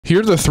Here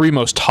are the 3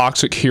 most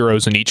toxic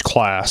heroes in each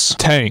class.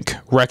 Tank,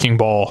 Wrecking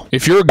Ball.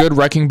 If you're a good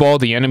Wrecking Ball,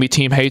 the enemy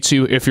team hates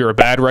you. If you're a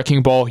bad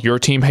Wrecking Ball, your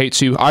team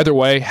hates you. Either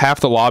way,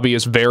 half the lobby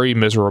is very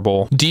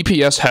miserable.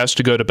 DPS has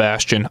to go to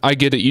Bastion. I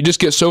get it, you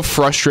just get so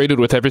frustrated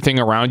with everything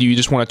around you, you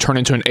just want to turn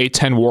into an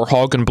A10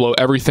 Warhog and blow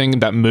everything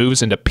that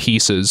moves into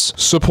pieces.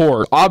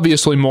 Support,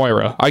 obviously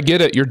Moira. I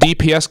get it, your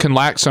DPS can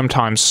lack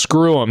sometimes.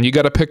 Screw them, you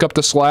gotta pick up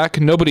the slack.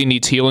 Nobody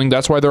needs healing,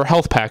 that's why there are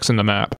health packs in the map.